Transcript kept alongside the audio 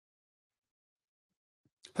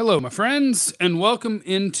Hello, my friends, and welcome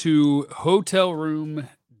into Hotel Room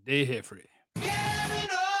de Jeffrey.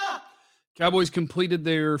 Cowboys completed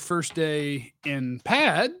their first day in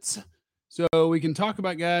pads, so we can talk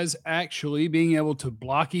about guys actually being able to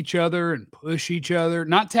block each other and push each other,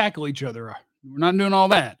 not tackle each other. We're not doing all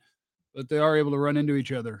that, but they are able to run into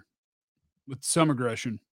each other with some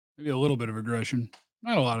aggression, maybe a little bit of aggression,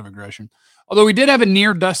 not a lot of aggression. Although we did have a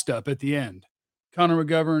near dust up at the end. Connor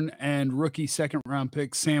McGovern and rookie second round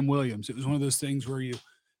pick Sam Williams. It was one of those things where you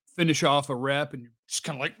finish off a rep and you're just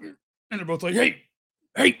kind of like, and they're both like,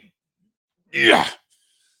 hey, yeah.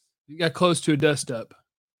 You got close to a dust up,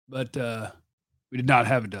 but we did not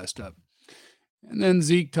have a dust up. And then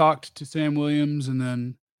Zeke talked to Sam Williams, and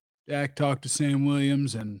then Dak talked to Sam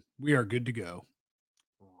Williams, and we are good to go.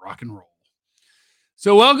 Rock and roll.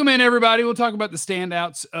 So, welcome in, everybody. We'll talk about the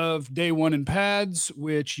standouts of day one in pads,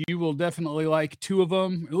 which you will definitely like two of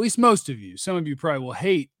them, at least most of you. Some of you probably will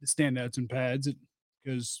hate the standouts in pads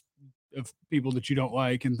because of people that you don't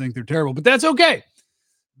like and think they're terrible, but that's okay.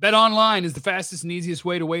 Bet Online is the fastest and easiest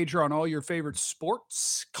way to wager on all your favorite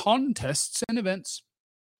sports, contests, and events.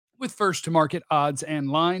 With first to market odds and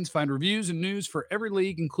lines, find reviews and news for every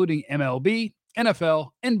league, including MLB, NFL,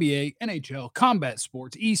 NBA, NHL, combat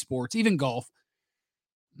sports, esports, even golf.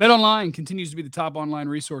 BetOnline continues to be the top online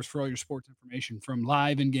resource for all your sports information, from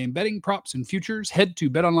live in-game betting, props, and futures. Head to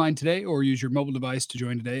BetOnline today or use your mobile device to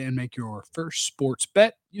join today and make your first sports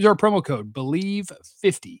bet. Use our promo code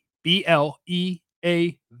BELIEVE50, BLEAV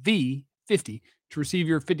 50, to receive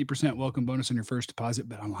your 50% welcome bonus on your first deposit.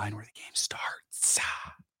 BetOnline, where the game starts.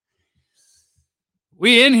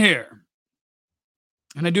 We in here.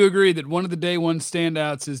 And I do agree that one of the day one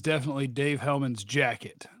standouts is definitely Dave Hellman's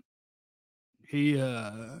jacket. He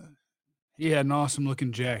had an awesome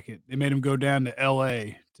looking jacket. They made him go down to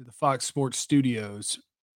LA to the Fox Sports studios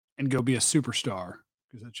and go be a superstar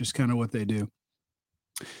because that's just kind of what they do.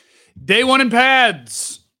 Day one in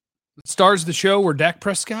pads. The stars of the show were Dak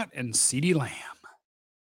Prescott and CeeDee Lamb.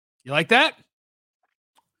 You like that?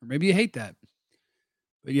 Or maybe you hate that.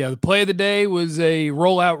 But yeah, the play of the day was a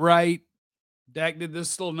rollout right. Dak did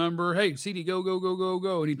this little number. Hey, CeeDee, go, go, go, go,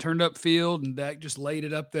 go. And he turned up field, and Dak just laid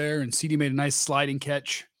it up there, and CeeDee made a nice sliding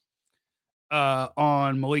catch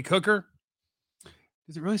on Malik Hooker.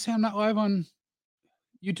 Does it really say I'm not live on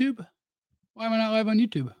YouTube? Why am I not live on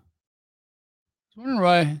YouTube? I was wondering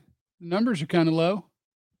why the numbers are kind of low.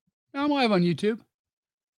 No, I'm live on YouTube.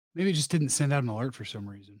 Maybe it just didn't send out an alert for some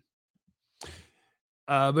reason.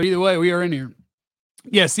 But either way, we are in here.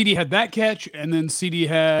 Yeah, CeeDee had that catch, and then CeeDee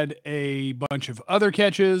had a bunch of other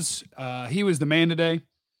catches. He was the man today.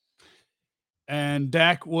 And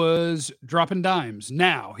Dak was dropping dimes.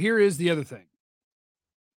 Now, here is the other thing.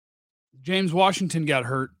 James Washington got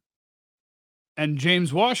hurt. And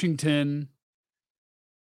James Washington,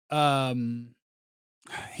 he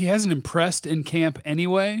hasn't impressed in camp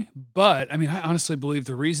anyway. But, I mean, I honestly believe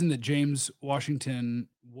the reason that James Washington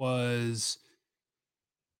was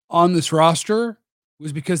on this roster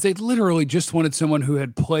was because they literally just wanted someone who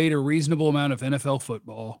had played a reasonable amount of NFL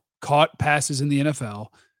football, caught passes in the NFL,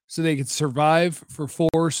 so they could survive for 4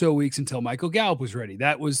 or so weeks until Michael Gallup was ready.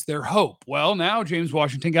 That was their hope. Well, now James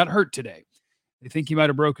Washington got hurt today. They think he might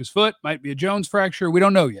have broke his foot, might be a Jones fracture. We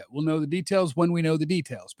don't know yet. We'll know the details when we know the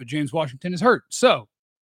details. But James Washington is hurt. So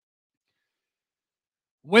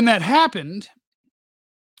when that happened,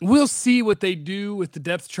 we'll see what they do with the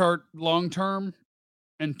depth chart long term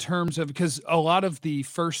in terms of, because a lot of the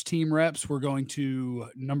first team reps were going to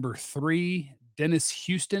number 3, Dennis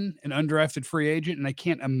Houston, an undrafted free agent. And I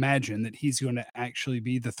can't imagine that he's going to actually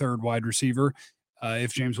be the third wide receiver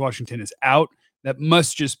if James Washington is out. That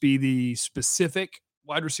must just be the specific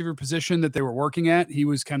wide receiver position that they were working at. He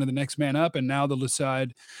was kind of the next man up. And now they'll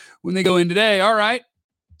decide when they go in today, all right,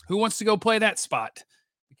 who wants to go play that spot?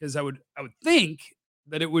 Because I would think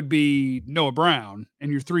that it would be Noah Brown,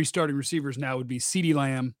 and your 3 starting receivers now would be CeeDee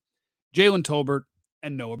Lamb, Jalen Tolbert,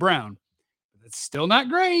 and Noah Brown. That's still not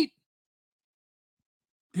great.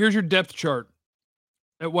 Here's your depth chart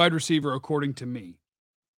at wide receiver according to me.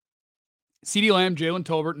 CeeDee Lamb, Jalen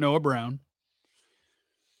Tolbert, Noah Brown.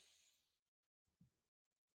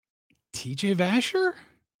 TJ Vasher?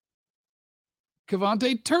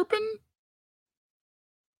 Kavontae Turpin?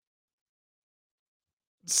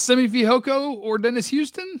 Semi Fihoko or Dennis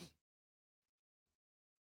Houston?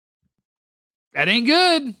 That ain't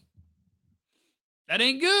good. That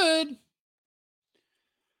ain't good.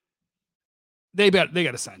 They got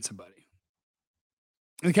to sign somebody.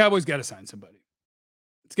 The Cowboys got to sign somebody.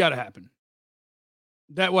 It's got to happen.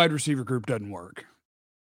 That wide receiver group doesn't work.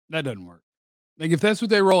 That doesn't work. Like, if that's what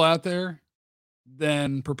they roll out there,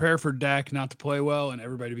 then prepare for Dak not to play well and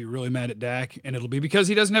everybody to be really mad at Dak. And it'll be because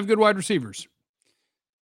he doesn't have good wide receivers.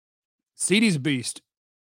 CeeDee's a beast.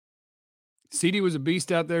 CeeDee was a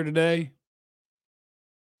beast out there today.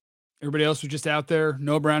 Everybody else was just out there.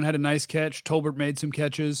 Noah Brown had a nice catch. Tolbert made some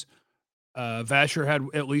catches. Vasher had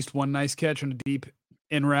at least one nice catch on a deep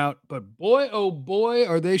in route. But boy, oh boy,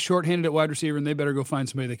 are they shorthanded at wide receiver, and they better go find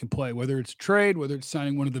somebody that can play. Whether it's a trade, whether it's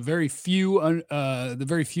signing one of the very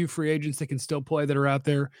few free agents that can still play that are out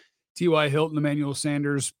there. T.Y. Hilton, Emmanuel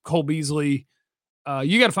Sanders, Cole Beasley.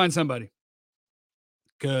 You got to find somebody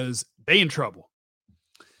because they in trouble.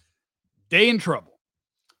 They in trouble.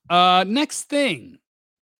 Next thing.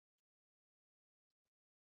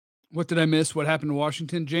 What did I miss? What happened to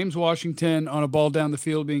Washington? James Washington on a ball down the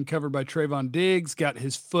field being covered by Trayvon Diggs, got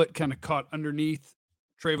his foot kind of caught underneath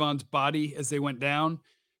Trayvon's body as they went down,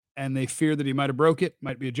 and they fear that he might have broke it.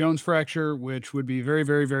 Might be a Jones fracture, which would be very,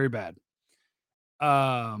 very, very bad.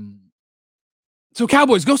 So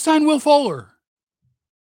Cowboys, go sign Will Fuller.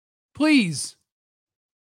 Please.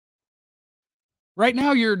 Right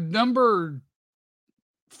now, your number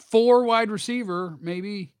 4 wide receiver,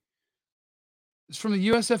 maybe, is from the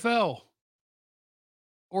USFL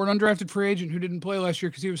or an undrafted free agent who didn't play last year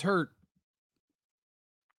because he was hurt.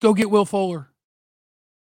 Go get Will Fuller.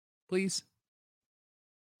 Please.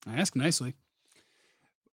 I ask nicely.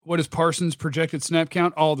 What is Parsons' projected snap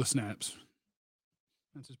count? All the snaps.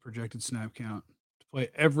 That's his projected snap count. To play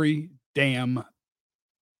every damn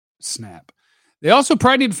snap. They also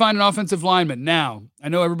probably need to find an offensive lineman. Now, I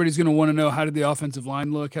know everybody's going to want to know, how did the offensive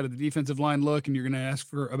line look? How did the defensive line look? And you're going to ask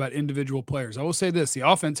for about individual players. I will say this. The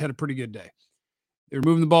offense had a pretty good day. They were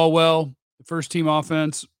moving the ball well. The first team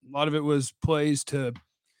offense, a lot of it was plays to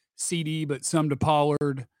CeeDee, but some to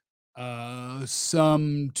Pollard,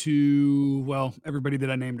 some to, well, everybody that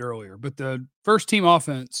I named earlier. But the first team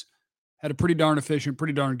offense had a pretty darn efficient,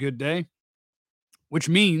 pretty darn good day, which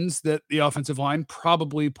means that the offensive line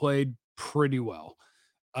probably played pretty well.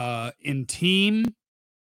 In team,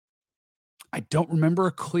 I don't remember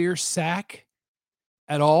a clear sack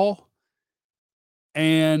at all.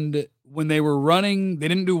 And when they were running, they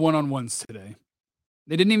didn't do 1-on-1s today.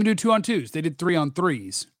 They didn't even do 2-on-2s. They did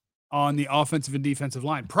 3-on-3s on the offensive and defensive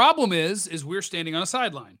line. Problem is we're standing on a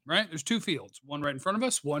sideline, right? There's 2 fields, one right in front of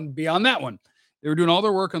us, one beyond that one. They were doing all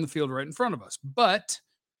their work on the field right in front of us. But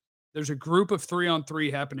there's a group of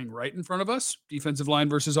 3-on-3 happening right in front of us, defensive line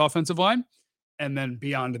versus offensive line. And then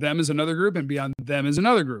beyond them is another group, and beyond them is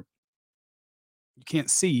another group. You can't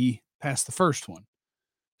see past the first one.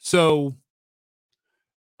 So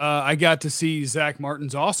I got to see Zach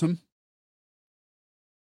Martin's awesome.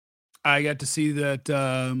 I got to see that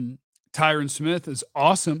Tyron Smith is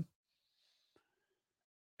awesome.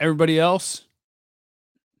 Everybody else,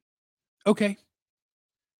 okay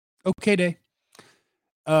day.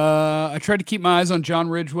 I tried to keep my eyes on John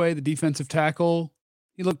Ridgeway, the defensive tackle.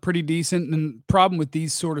 He looked pretty decent. And the problem with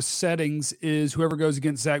these sort of settings is whoever goes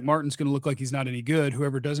against Zach Martin's going to look like he's not any good.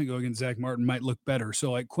 Whoever doesn't go against Zach Martin might look better.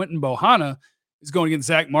 So like Quinton Bohanna is going against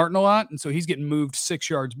Zach Martin a lot. And so he's getting moved 6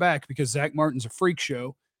 yards back because Zach Martin's a freak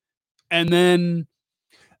show. And then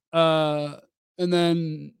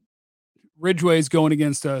Ridgeway's going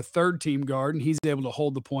against a third team guard, and he's able to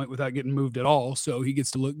hold the point without getting moved at all. So he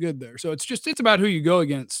gets to look good there. So it's about who you go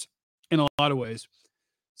against in a lot of ways.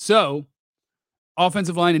 So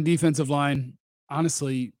offensive line and defensive line,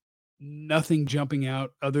 honestly, nothing jumping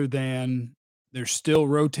out other than they're still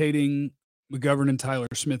rotating McGovern and Tyler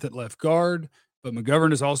Smith at left guard, but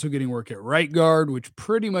McGovern is also getting work at right guard, which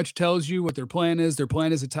pretty much tells you what their plan is. Their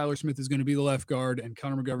plan is that Tyler Smith is going to be the left guard and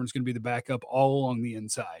Connor McGovern is going to be the backup all along the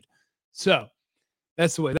inside. So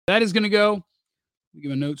that's the way that is going to go. Let me get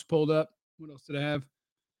my notes pulled up. What else did I have?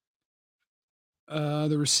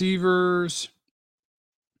 The receivers.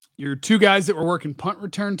 Your 2 guys that were working punt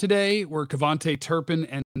return today were Kavontae Turpin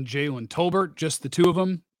and Jalen Tolbert, just the 2 of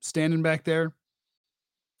them standing back there.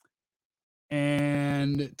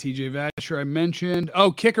 And TJ Vasher, I mentioned.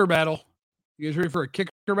 Oh, kicker battle. You guys ready for a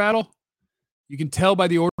kicker battle? You can tell by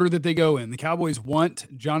the order that they go in. The Cowboys want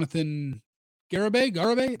Jonathan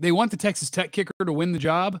Garibay. They want the Texas Tech kicker to win the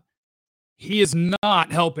job. He is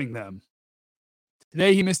not helping them.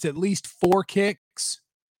 Today, he missed at least 4 kicks,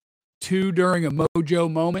 2 during a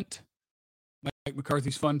mojo moment. Mike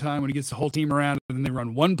McCarthy's fun time when he gets the whole team around, and then they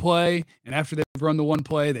run one play, and after they've run the one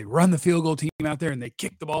play, they run the field goal team out there, and they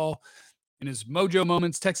kick the ball. In his mojo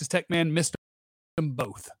moments, Texas Tech man missed them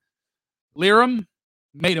both. Liram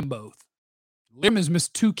made them both. Liram has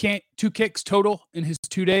missed 2 kicks total in his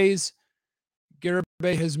 2 days.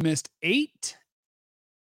 Garibay has missed 8,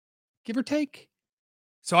 give or take.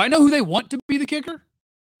 So I know who they want to be the kicker.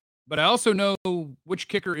 but I also know which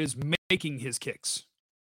kicker is making his kicks.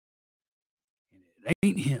 And it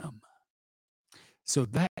ain't him. So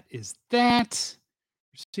that is that.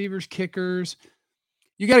 Receivers, kickers.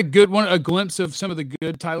 You got a good one, a glimpse of some of the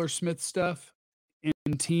good Tyler Smith stuff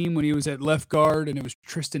in team when he was at left guard, and it was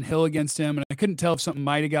Tristan Hill against him. And I couldn't tell if something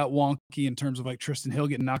might have got wonky in terms of like Tristan Hill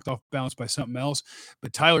getting knocked off balance by something else.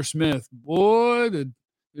 But Tyler Smith, boy,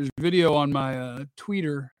 there's video on my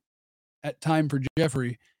Twitter at Time for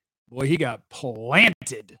Jeffrey. Boy, he got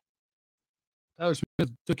planted. Tyler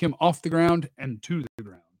Smith took him off the ground and to the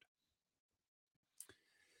ground.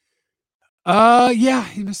 Yeah,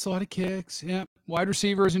 he missed a lot of kicks. Yeah, wide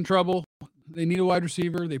receiver is in trouble. They need a wide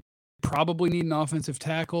receiver. They probably need an offensive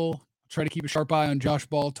tackle. I'll try to keep a sharp eye on Josh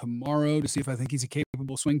Ball tomorrow to see if I think he's a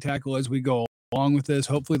capable swing tackle as we go along with this.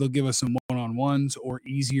 Hopefully they'll give us some one-on-ones or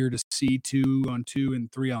easier to see 2-on-2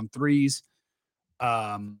 and 3-on-3s.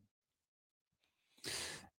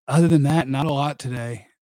 Other than that, not a lot today.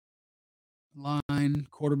 Line,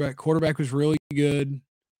 quarterback was really good.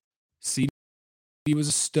 CD was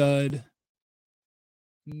a stud.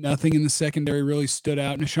 Nothing in the secondary really stood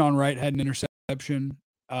out. Nashawn Wright had an interception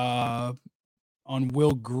on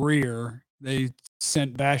Will Greer. They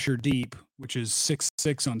sent Basher deep, which is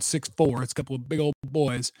 6'6" on 6'4". It's a couple of big old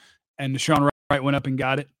boys. And Nashawn Wright went up and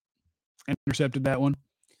got it. Intercepted that one.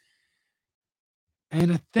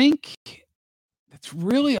 And I think that's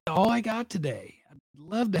really all I got today. I'd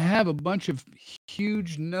love to have a bunch of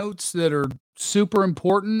huge notes that are super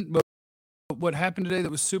important, but what happened today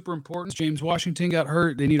that was super important, James Washington got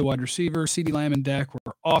hurt. They need a wide receiver. CeeDee Lamb and Dak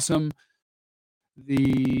were awesome.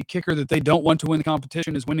 The kicker that they don't want to win the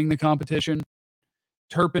competition is winning the competition.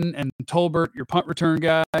 Turpin and Tolbert, your punt return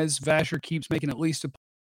guys. Vasher keeps making at least a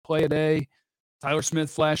play a day. Tyler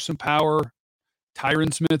Smith flashed some power.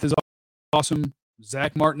 Tyron Smith is awesome.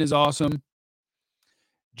 Zach Martin is awesome.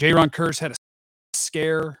 Jaron Kearse had a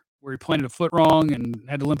scare where he planted a foot wrong and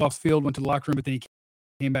had to limp off the field, went to the locker room, but then he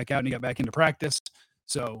came back out and he got back into practice.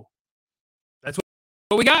 So that's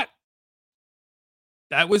what we got.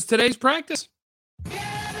 That was today's practice.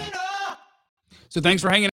 So thanks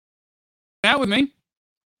for hanging out with me.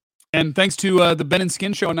 And thanks to the Ben and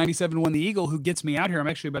Skin Show on 97.1 The Eagle, who gets me out here. I'm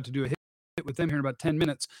actually about to do a hit with them here in about 10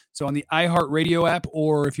 minutes. So on the iHeartRadio app,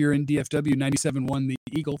 or if you're in DFW, 97.1 The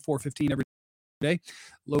Eagle, 4:15 every day.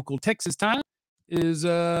 Local Texas time is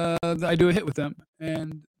I do a hit with them,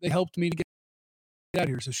 and they helped me to get out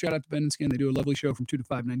here. So shout out to Ben and Skin. They do a lovely show from 2 to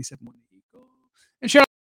 5, 97.1 The Eagle. And shout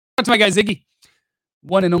out to my guy Ziggy,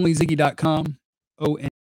 oneandonlyziggy.com,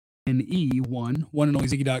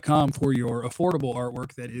 oneandonlyziggy.com for your affordable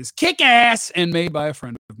artwork that is kick-ass and made by a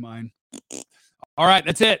friend of mine. All right,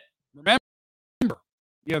 that's it. Remember,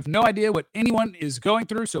 you have no idea what anyone is going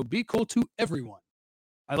through, so be cool to everyone.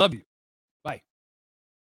 I love you.